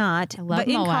have not. love but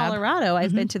in Moab. Colorado,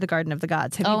 I've been to the Garden of the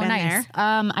Gods. Have you been nice. there?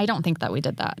 I don't think that we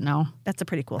did that. No. That's a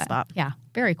pretty cool spot. Yeah,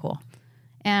 very cool.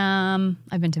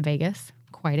 I've been to Vegas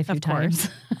quite a few times.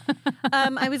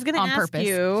 I was going to On ask purpose.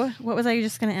 you, what was I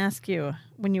just going to ask you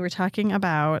when you were talking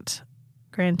about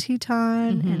Grand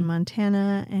Teton and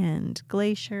Montana and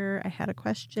Glacier? I had a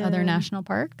question. Other national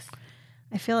parks.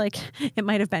 I feel like it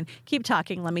might have been. Keep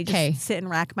talking. Let me just 'Kay. sit and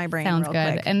rack my brain Sounds real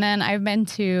good. quick. And then I've been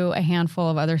to a handful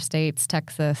of other states: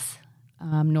 Texas,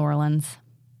 New Orleans,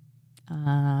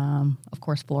 of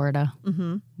course, Florida.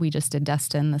 Mm-hmm. We just did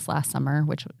Destin this last summer,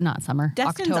 not summer,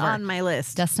 Destin's October. on my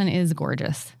list. Destin is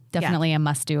gorgeous. Definitely a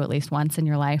must-do at least once in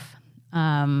your life.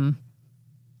 I've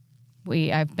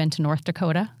been to North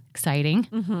Dakota. Exciting.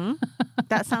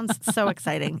 That sounds so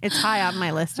exciting. It's high on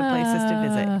my list of places to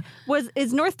visit.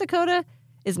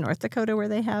 Is North Dakota where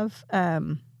they have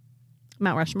Mount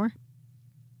Rushmore?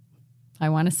 I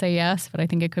want to say yes, but I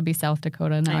think it could be South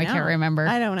Dakota. Now I can't know. remember.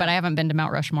 I don't know. But I haven't been to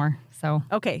Mount Rushmore, so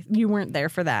Okay, you weren't there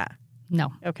for that.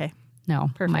 no. Okay. No,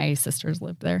 Perfect. my sisters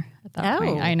lived there at that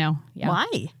point. Oh. I know. Yeah. Why?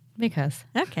 Because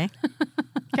Okay.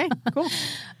 Okay, cool.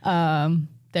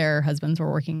 their husbands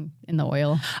were working in the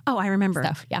oil Oh, I remember.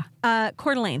 stuff. Yeah.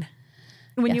 Coeur d'Alene.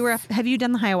 When you were up, have you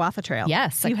done the Hiawatha Trail?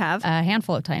 Yes. You have? A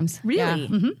handful of times. Really?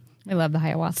 Yeah. We love the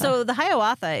Hiawatha. So the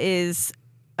Hiawatha is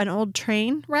an old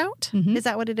train route? Is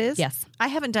that what it is? Yes. I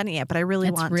haven't done it yet, but I really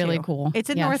It's want to. really cool. It's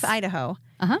in Yes. North Idaho.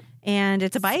 Uh-huh. And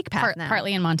it's a bike path now.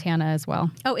 Partly in Montana as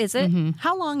well. Oh, is it?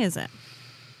 How long is it?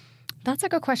 That's a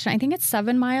good question. I think it's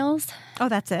 7 miles. Oh,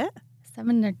 that's it?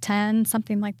 7 or 10,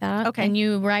 something like that. Okay. And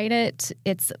you ride it,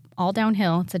 it's all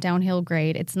downhill. It's a downhill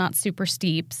grade. It's not super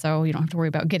steep, so you don't have to worry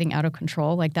about getting out of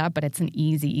control like that, but it's an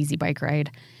easy bike ride.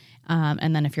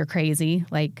 And then if you're crazy,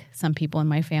 like some people in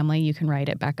my family, you can ride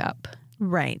it back up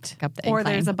Right. the Or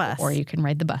incline, there's a bus. Or you can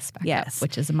ride the bus back Yes. up,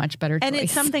 which is a much better choice. And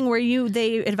it's something where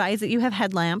they advise that you have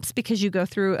headlamps because you go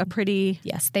through a pretty.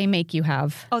 Yes, they make you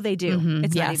have. Oh, they do.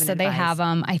 It's yeah, not even so they advised. have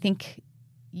them. I think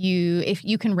if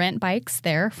you can rent bikes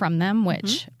there from them,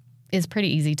 which is pretty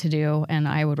easy to do, and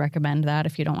I would recommend that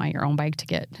if you don't want your own bike to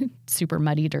get super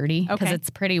muddy, dirty, because Okay.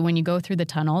 it's pretty. When you go through the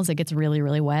tunnels, it gets really,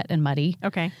 really wet and muddy.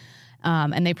 Okay.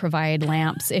 And they provide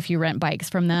lamps if you rent bikes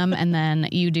from them, and then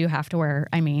you do have to wear.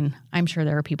 I mean, I'm sure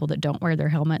there are people that don't wear their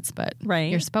helmets, but Right.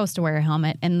 you're supposed to wear a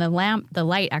helmet, and the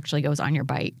light actually goes on your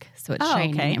bike, so it's Oh,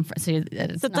 shining okay. in front. So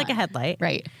So it's like a headlight.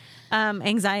 right?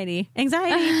 Anxiety.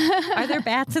 Are there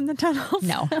bats in the tunnels?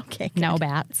 No, Okay. no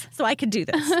bats. So I could do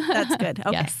this. That's good.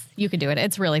 Okay. Yes, you could do it.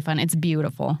 It's really fun. It's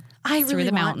beautiful. I It's really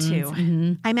through the want mountains.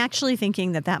 to. I'm actually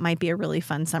thinking that might be a really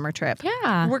fun summer trip.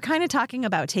 Yeah. We're kind of talking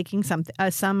about taking some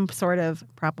sort of,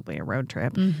 probably a road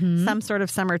trip, some sort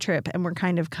of summer trip, and we're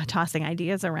kind of tossing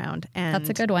ideas around. And That's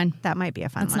a good one. That might be a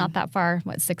fun It's one. not that far.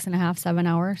 What, 6.5, 7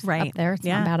 hours Right. up there? It's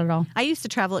Yeah. not bad at all. I used to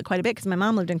travel it quite a bit because my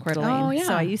mom lived in Coeur d'Alene. Oh, yeah.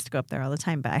 So I used to go up there all the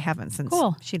time, but I haven't since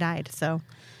Cool. she died. So,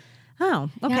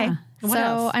 okay. Yeah. What so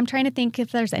else? I'm trying to think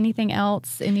if there's anything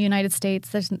else in the United States.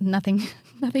 There's nothing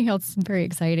Nothing else very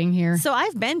exciting here. So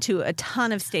I've been to a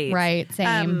ton of states. Right,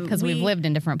 same, because we've lived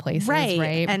in different places,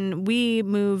 right? And we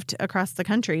moved across the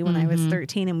country when I was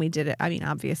 13, and we did it. I mean,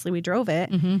 obviously, we drove it.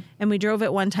 And we drove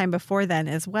it one time before then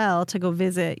as well to go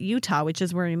visit Utah, which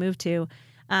is where we moved to.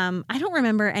 I don't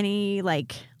remember any,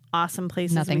 like, awesome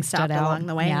places we stopped along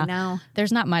the way. Yeah. No.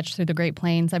 There's not much through the Great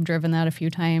Plains. I've driven that a few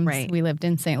times. Right. We lived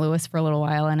in St. Louis for a little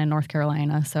while and in North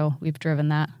Carolina, so we've driven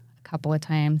that a couple of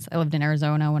times. I lived in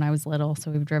Arizona when I was little,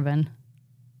 so we've driven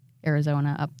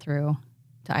Arizona up through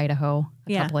to Idaho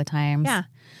a couple of times. Yeah.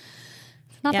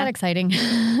 It's not that exciting.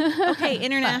 Okay,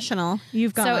 international.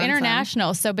 You've gone So on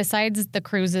international. So besides the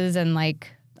cruises and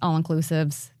like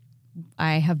all-inclusives,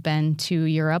 I have been to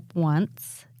Europe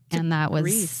once, and that was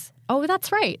Greece. Oh,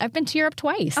 that's right. I've been to Europe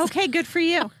twice. Okay, good for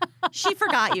you. She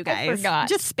forgot, you guys. forgot.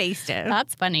 Just spaced it.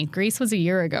 That's funny. Greece was a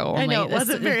year ago. I know, it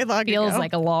wasn't very long ago. Feels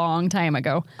like a long time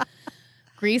ago.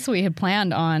 Greece we had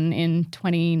planned on in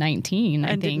 2019,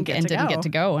 I think, and didn't get to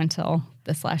go until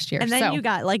this last year. And then you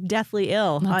got like deathly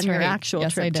ill on your actual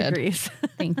trip to Greece.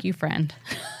 Thank you, friend.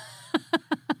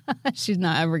 She's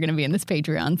not ever going to be in this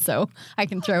Patreon, so I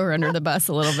can throw her under the bus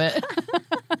a little bit.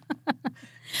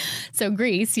 So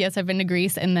Greece, yes, I've been to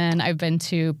Greece, and then I've been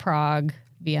to Prague,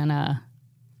 Vienna,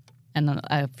 and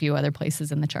a few other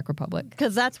places in the Czech Republic.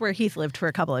 Because that's where Heath lived for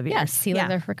a couple of years. Yes, he lived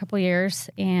there for a couple of years,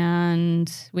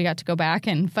 and we got to go back.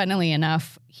 And funnily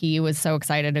enough, he was so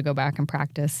excited to go back and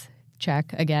practice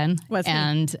Czech again. Was he?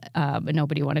 And but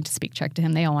nobody wanted to speak Czech to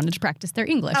him. They all wanted to practice their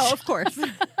English. Oh, of course.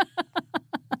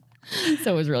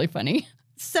 So it was really funny.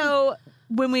 So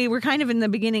when we were kind of in the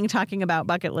beginning talking about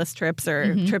bucket list trips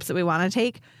or trips that we want to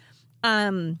take,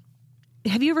 have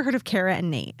you ever heard of Kara and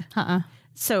Nate?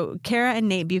 So Kara and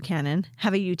Nate Buchanan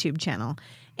have a YouTube channel,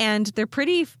 and they're a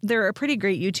pretty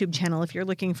great YouTube channel if you're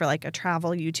looking for like a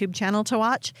travel YouTube channel to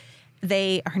watch.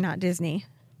 They are not Disney.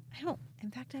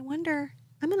 In fact, I wonder,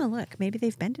 I'm going to look. Maybe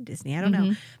they've been to Disney. I don't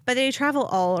know. But they travel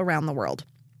all around the world.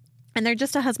 And they're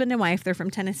just a husband and wife. They're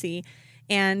from Tennessee.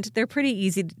 And they're pretty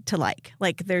easy to like.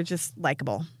 Like, they're just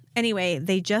likable. Anyway,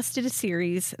 they just did a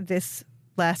series this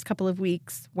last couple of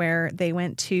weeks where they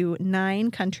went to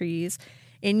 9 countries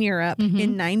in Europe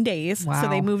in 9 days. Wow. So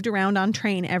they moved around on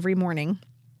train every morning.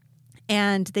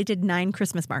 And they did 9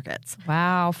 Christmas markets.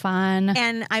 Wow, fun.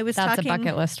 And I was That's talking... a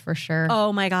bucket list for sure.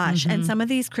 Oh, my gosh. And some of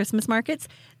these Christmas markets,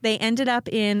 they ended up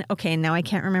in... Okay, now I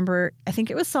can't remember. I think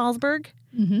it was Salzburg.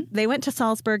 They went to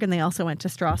Salzburg, and they also went to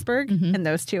Strasbourg. And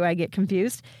those two, I get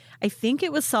confused. I think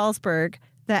it was Salzburg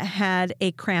that had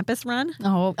a Krampus run.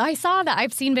 Oh, I saw that.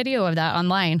 I've seen video of that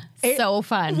online. So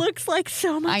fun. Looks like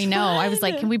so much I know. fun. I was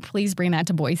like, can we please bring that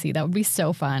to Boise? That would be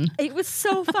so fun. It was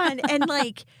so fun. And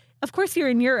like, of course, you're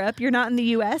in Europe, you're not in the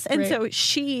U.S. And so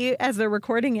she, as they're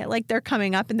recording it, like they're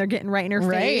coming up and they're getting right in her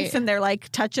face and they're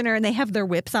like touching her and they have their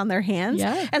whips on their hands.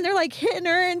 And they're like hitting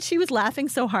her, and she was laughing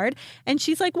so hard. And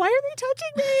she's like, why are they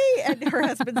touching me? And her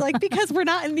husband's like, because we're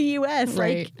not in the U.S.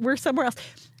 Like, we're somewhere else.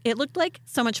 It looked like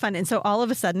so much fun. And so all of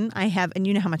a sudden I have, and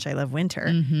you know how much I love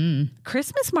winter,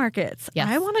 Christmas markets. Yes.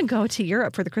 I want to go to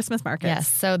Europe for the Christmas markets. Yes.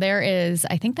 So there is,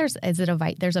 I think there's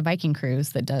a Viking cruise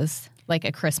that does like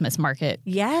a Christmas market.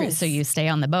 Yes. So you stay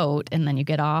on the boat and then you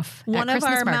get off. One at of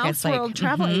Christmas our markets, Mouse World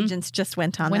travel agents just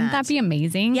went on Wouldn't that be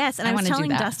amazing? Yes. And I was wanna do telling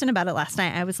that. Dustin about it last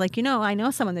night. I was like, I know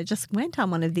someone that just went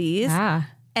on one of these. Yeah.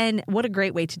 And what a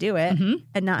great way to do it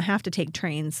and not have to take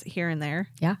trains here and there.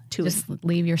 Yeah. Just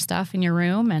leave your stuff in your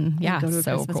room and go to a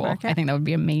so Christmas cool. market. I think that would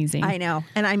be amazing. I know.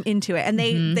 And I'm into it. And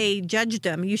they judged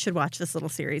them. You should watch this little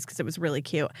series because it was really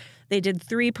cute. They did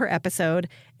 3 per episode,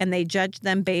 and they judged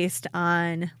them based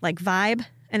on like vibe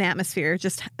and atmosphere,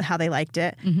 just how they liked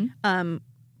it.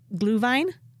 Glühwein,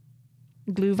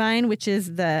 which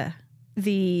is the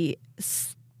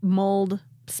mold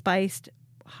spiced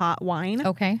hot wine.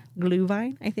 Okay.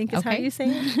 Glühwein, I think is how you say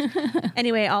it.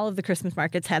 Anyway, all of the Christmas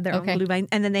markets had their own Glühwein.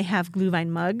 And then they have Glühwein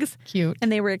mugs. Cute. And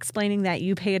they were explaining that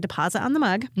you pay a deposit on the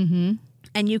mug.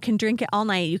 And you can drink it all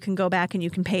night. You can go back and you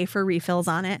can pay for refills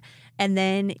on it. And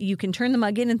then you can turn the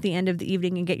mug in at the end of the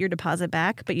evening and get your deposit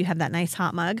back. But you have that nice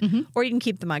hot mug. Or you can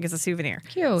keep the mug as a souvenir.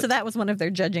 Cute. So that was one of their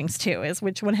judgings too, is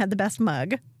which one had the best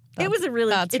mug. It was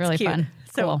That's really cute. fun.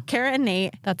 So Cool. Kara and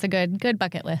Nate. That's a good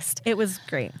bucket list. It was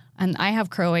great. And I have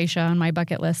Croatia on my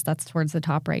bucket list. That's towards the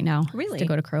top right now. Really? To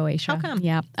go to Croatia. How come?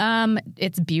 Yeah.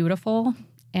 It's beautiful.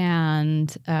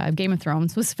 And Game of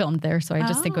Thrones was filmed there. So I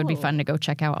just think it would be fun to go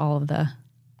check out all of the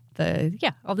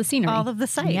scenery. All of the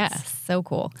sites. Yes. So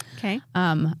cool. Okay.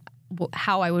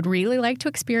 How I would really like to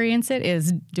experience it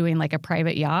is doing like a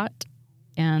private yacht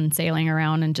and sailing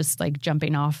around and just like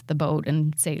jumping off the boat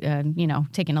and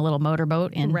taking a little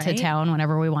motorboat into town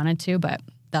whenever we wanted to. But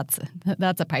That's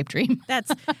a pipe dream.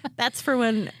 That's for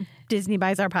when Disney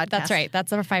buys our podcast. That's right.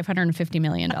 That's our $550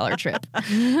 million trip.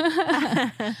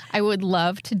 I would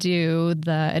love to do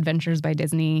the Adventures by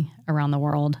Disney around the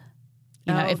world.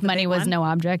 You know, if money was no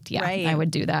object, Right. I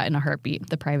would do that in a heartbeat.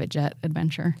 The private jet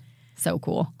adventure. So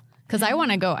cool. Because I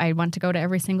want to go. I want to go to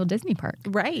every single Disney park.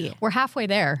 Right. We're halfway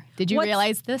there. Did you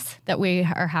realize this? That we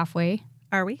are halfway?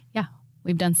 Are we? Yeah.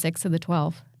 We've done 6 of the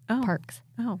 12 parks.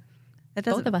 Oh. That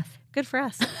doesn't, Both of us. Good for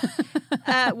us.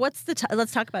 What's the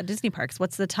let's talk about Disney parks.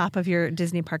 What's the top of your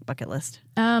Disney park bucket list?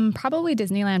 Probably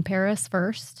Disneyland Paris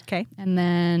first. Okay. And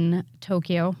then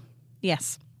Tokyo.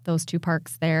 Yes. Those 2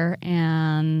 parks there.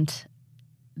 And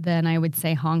then I would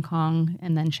say Hong Kong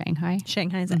and then Shanghai.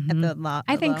 Shanghai's at the lot.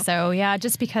 I think so, yeah,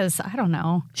 just because, I don't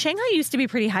know. Shanghai used to be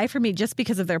pretty high for me just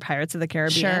because of their Pirates of the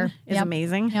Caribbean. Sure. Is Yep.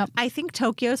 amazing. Yep. I think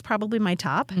Tokyo is probably my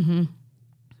top. Mm-hmm.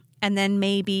 And then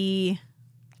maybe,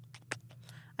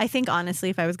 I think honestly,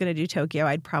 if I was going to do Tokyo,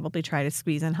 I'd probably try to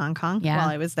squeeze in Hong Kong while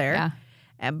I was there.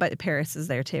 Yeah. But Paris is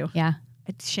there too. Yeah.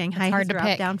 Shanghai It's hard has to dropped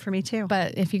pick. down for me too.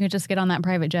 But if you could just get on that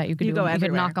private jet, you could go you could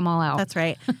everywhere. knock them all out. That's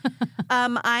right.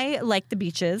 I like the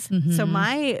beaches. So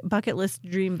my bucket list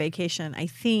dream vacation, I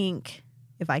think,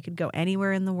 if I could go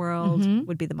anywhere in the world,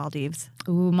 would be the Maldives.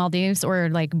 Ooh, Maldives or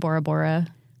like Bora Bora,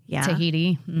 Yeah.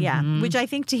 Tahiti. Yeah, which I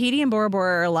think Tahiti and Bora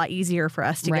Bora are a lot easier for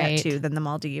us to Right. get to than the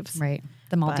Maldives. Right.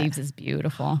 The Maldives is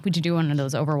beautiful. Would you do one of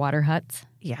those overwater huts?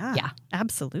 Yeah. Yeah.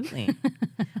 Absolutely.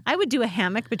 I would do a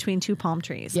hammock between 2 palm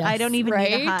trees. Yes, I don't even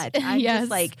need a right? hut. I Yes.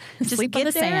 just Sleep on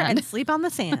get the there sand. and sleep on the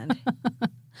sand.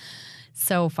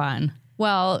 So fun.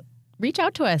 Well, reach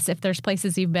out to us if there's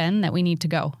places you've been that we need to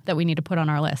go, that we need to put on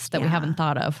our list that we Yeah. haven't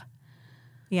thought of.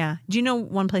 Yeah. Do you know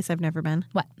one place I've never been?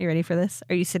 What? You ready for this?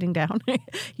 Are you sitting down?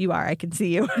 You are. I can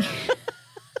see you.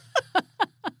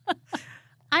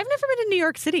 I've never been to New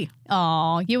York City.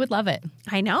 Oh, you would love it.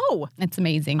 I know. It's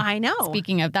amazing. I know.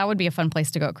 Speaking of, that would be a fun place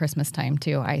to go at Christmas time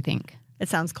too, I think. It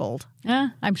sounds cold.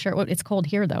 I'm sure it's cold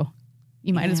here though.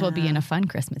 You might as well be in a fun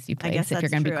Christmassy I place guess if that's you're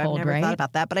going to true. be cold, I've never right? thought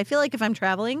about that, but I feel like if I'm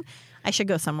traveling, I should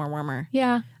go somewhere warmer.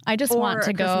 Yeah. I just Or want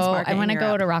to a go. Christmas market I in want to go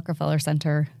Europe. to Rockefeller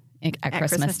Center at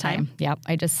Christmas time. Yep.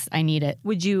 I need it.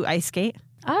 Would you ice skate?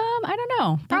 I don't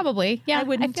know. Probably. Yeah. I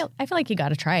wouldn't. I feel like you got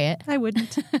to try it. I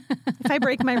wouldn't. If I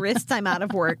break my wrists, I'm out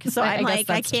of work. So I'm guess like,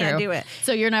 I that's can't true. do it.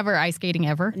 So you're never ice skating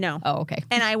ever? No. Oh, okay.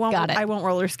 And I won't. Got it. I won't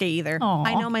roller skate either. Aw.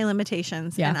 I know my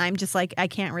limitations, Yeah. and I'm just like, I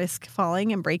can't risk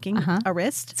falling and breaking a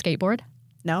wrist. Skateboard?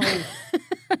 No,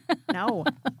 no.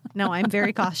 I'm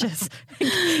very cautious.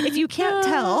 If you can't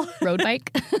tell, Road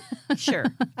bike? sure,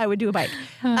 I would do a bike.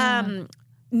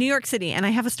 New York City, and I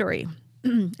have a story,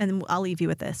 and then I'll leave you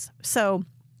with this. So,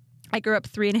 I grew up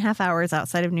 3.5 hours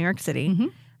outside of New York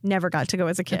City. Never got to go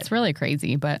as a kid. It's really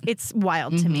crazy, but It's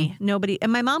wild to me. Nobody,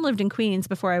 and my mom lived in Queens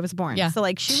before I was born. yeah. So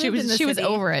like she lived in the was city.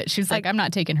 over it. She was like, I'm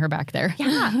not taking her back there.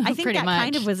 Yeah, I think Pretty that much.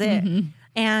 kind of was it.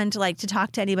 And like to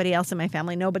talk to anybody else in my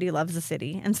family, nobody loves the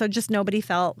city, and so just nobody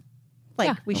felt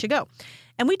like we should go.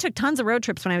 And we took tons of road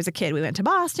trips when I was a kid. We went to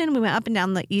Boston. We went up and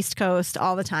down the East Coast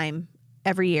all the time,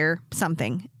 every year,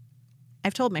 something.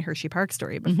 I've told my Hershey Park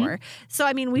story before. So,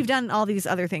 I mean, we've done all these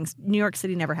other things. New York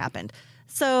City never happened.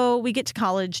 So we get to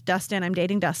college, Dustin, I'm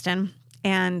dating Dustin,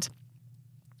 and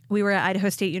we were at Idaho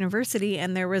State University,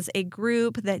 and there was a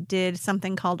group that did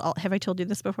something called, have I told you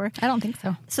this before? I don't think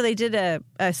so. So they did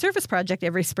a service project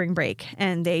every spring break,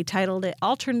 and they titled it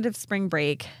Alternative Spring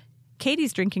Break.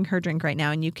 Katie's drinking her drink right now,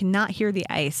 and you cannot hear the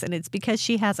ice, and it's because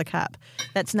she has a cup.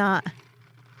 That's not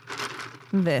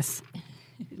this.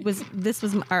 This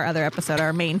was our other episode,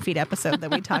 our main feed episode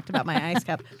that we talked about my ice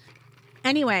cup.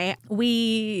 Anyway,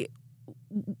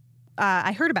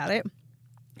 I heard about it,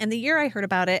 and the year I heard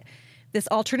about it, this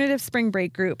alternative spring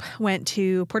break group went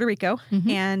to Puerto Rico,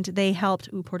 and they helped.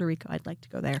 Puerto Rico! I'd like to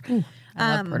go there.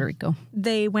 I love Puerto Rico.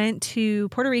 They went to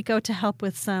Puerto Rico to help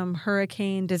with some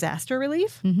hurricane disaster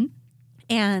relief,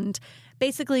 and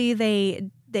basically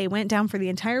they went down for the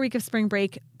entire week of spring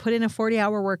break, put in a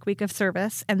 40-hour work week of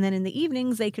service, and then in the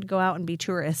evenings they could go out and be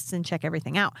tourists and check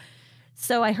everything out.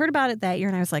 So I heard about it that year,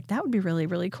 and I was like, that would be really,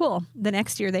 really cool. The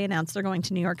next year they announced they're going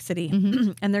to New York City,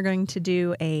 and they're going to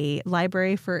do a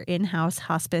library for in-house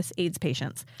hospice AIDS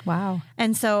patients. Wow.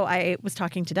 And so I was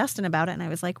talking to Dustin about it, and I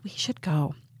was like, we should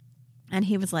go. And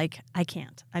he was like, I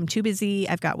can't. I'm too busy.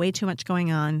 I've got way too much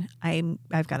going on.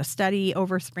 I've got to study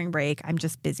over spring break. I'm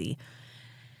just busy.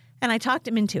 And I talked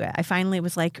him into it. I finally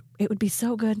was like, it would be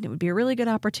so good. And it would be a really good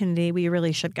opportunity. We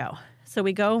really should go. So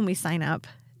we go and we sign up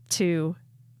to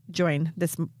join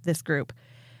this group.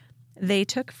 They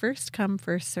took first come,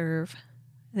 first serve.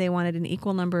 They wanted an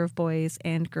equal number of boys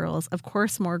and girls. Of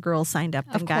course, more girls signed up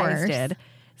than guys did.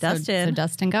 Dustin. So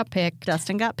Dustin got picked.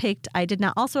 Dustin got picked. I did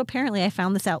not. Also, apparently, I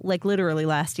found this out like literally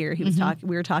last year. He was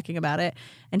we were talking about it,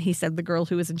 and he said the girl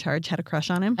who was in charge had a crush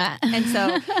on him, and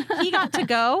so he got to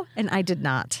go, and I did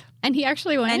not. And he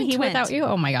actually went And he without went. you?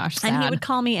 Oh my gosh, sad. And he would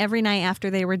call me every night after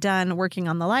they were done working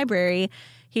on the library.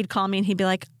 He'd call me and he'd be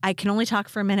like, I can only talk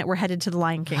for a minute. We're headed to the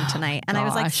Lion King tonight. And I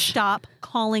was like, Gosh. stop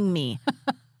calling me.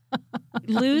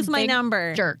 Lose my Big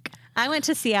number. Jerk. I went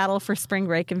to Seattle for spring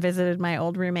break and visited my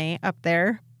old roommate up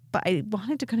there, but I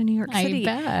wanted to go to New York I City.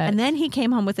 bet. And then he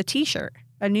came home with a T-shirt,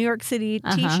 a New York City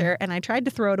T-shirt, and I tried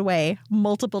to throw it away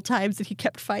multiple times, and he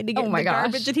kept finding it Oh in my the gosh.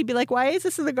 garbage. And he'd be like, "Why is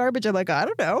this in the garbage?" I'm like, "I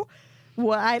don't know.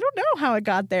 Well, I don't know how it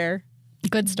got there.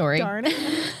 Good story. Darn it."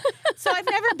 So I've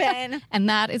never been. And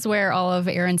that is where all of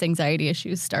Erin's anxiety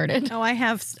issues started. Oh,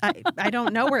 I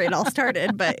don't know where it all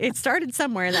started, but it started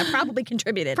somewhere, and that probably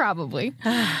contributed. Probably.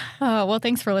 Well,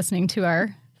 thanks for listening to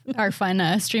our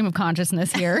fun stream of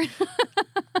consciousness here.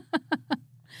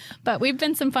 But we've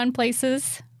been some fun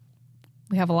places.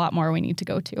 We have a lot more we need to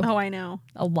go to. Oh, I know.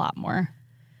 A lot more.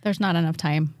 There's not enough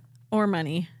time Or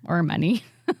money. or money,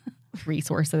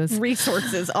 resources.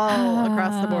 Resources all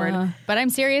across the board. But I'm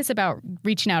serious about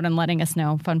reaching out and letting us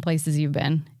know fun places you've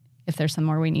been, if there's some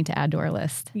more we need to add to our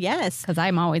list. Yes. Because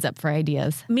I'm always up for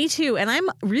ideas. Me too. And I'm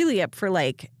really up for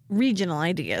like regional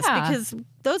ideas Yeah. because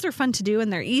those are fun to do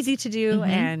and they're easy to do.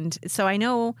 And so I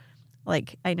know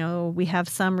we have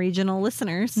some regional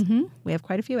listeners. We have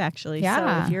quite a few actually.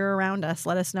 Yeah. So if you're around us,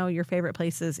 let us know your favorite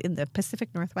places in the Pacific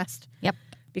Northwest. Yep.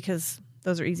 Because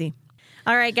those are easy.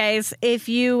 All right, guys, if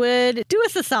you would do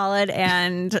us a solid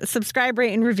and subscribe,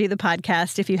 rate, and review the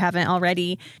podcast if you haven't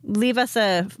already. Leave us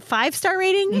a 5-star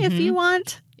rating if you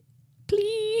want.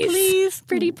 Please.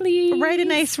 Pretty please. Write a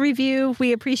nice review.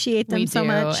 We appreciate them We so do,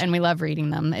 much. and we love reading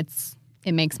them.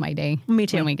 It makes my day. Me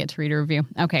too. When we get to read a review.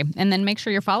 Okay, and then make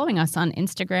sure you're following us on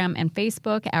Instagram and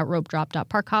Facebook at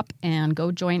ropedrop.parkhop, and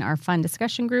go join our fun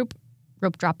discussion group,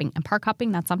 Rope Dropping and Park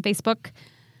Hopping. That's on Facebook.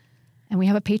 And we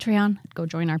have a Patreon. Go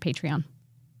join our Patreon.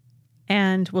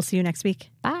 And we'll see you next week.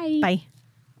 Bye. Bye.